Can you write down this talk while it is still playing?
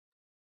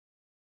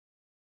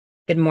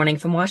Good morning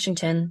from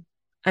Washington.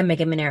 I'm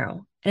Megan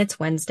Mineiro, and it's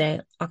Wednesday,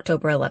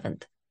 October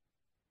 11th.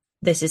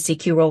 This is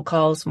CQ Roll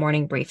Call's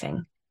morning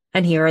briefing,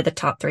 and here are the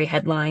top 3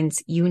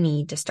 headlines you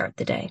need to start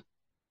the day.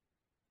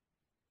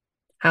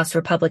 House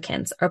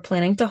Republicans are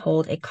planning to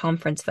hold a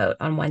conference vote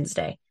on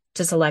Wednesday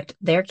to select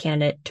their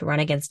candidate to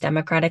run against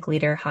Democratic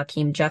leader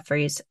Hakeem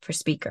Jeffries for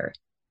Speaker.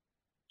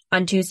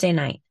 On Tuesday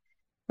night,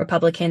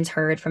 Republicans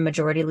heard from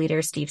Majority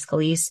Leader Steve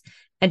Scalise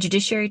and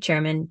Judiciary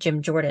Chairman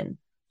Jim Jordan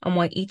on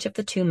why each of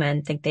the two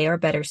men think they are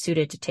better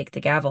suited to take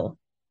the gavel.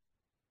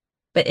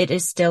 But it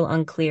is still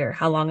unclear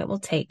how long it will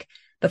take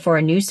before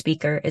a new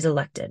speaker is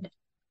elected.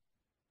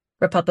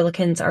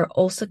 Republicans are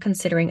also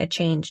considering a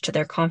change to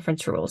their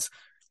conference rules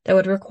that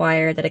would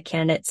require that a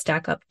candidate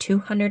stack up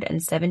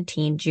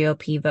 217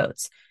 GOP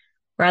votes,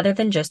 rather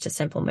than just a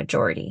simple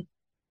majority.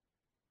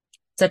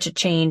 Such a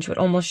change would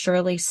almost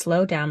surely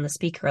slow down the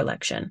speaker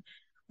election,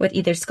 with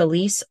either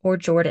Scalise or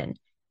Jordan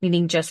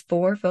needing just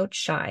 4 votes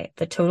shy of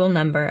the total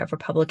number of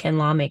Republican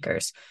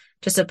lawmakers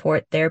to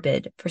support their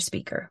bid for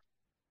Speaker.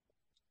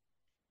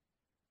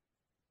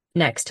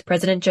 Next,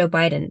 President Joe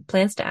Biden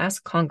plans to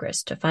ask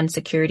Congress to fund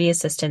security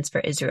assistance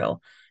for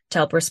Israel to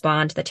help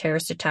respond to the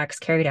terrorist attacks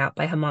carried out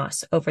by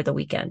Hamas over the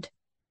weekend.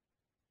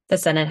 The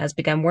Senate has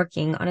begun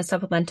working on a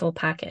supplemental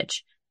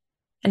package,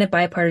 and a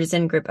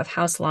bipartisan group of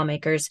House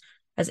lawmakers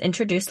has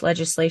introduced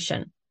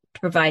legislation to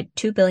provide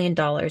 $2 billion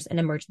in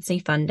emergency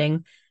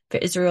funding for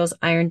Israel's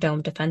Iron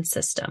Dome defense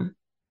system.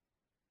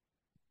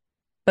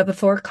 But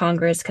before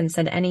Congress can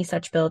send any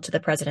such bill to the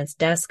president's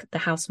desk, the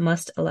House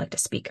must elect a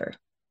speaker.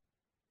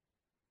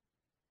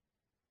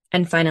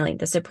 And finally,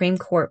 the Supreme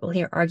Court will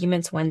hear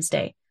arguments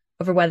Wednesday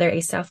over whether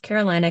a South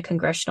Carolina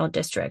congressional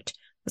district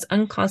was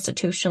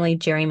unconstitutionally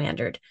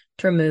gerrymandered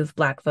to remove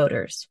Black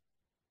voters.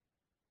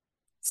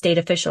 State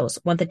officials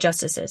want the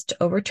justices to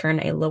overturn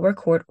a lower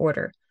court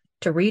order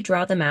to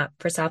redraw the map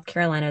for South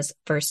Carolina's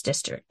 1st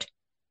District.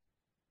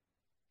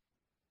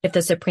 If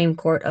the Supreme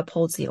Court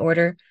upholds the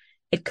order,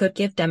 it could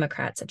give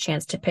Democrats a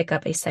chance to pick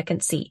up a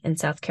 2nd seat in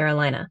South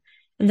Carolina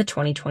in the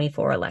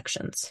 2024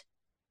 elections.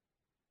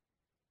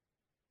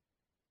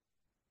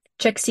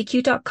 Check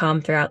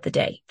CQ.com throughout the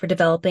day for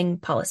developing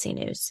policy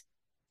news.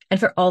 And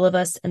for all of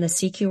us in the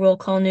CQ Roll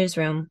Call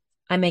newsroom,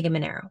 I'm Megan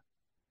Mineiro.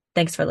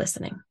 Thanks for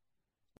listening.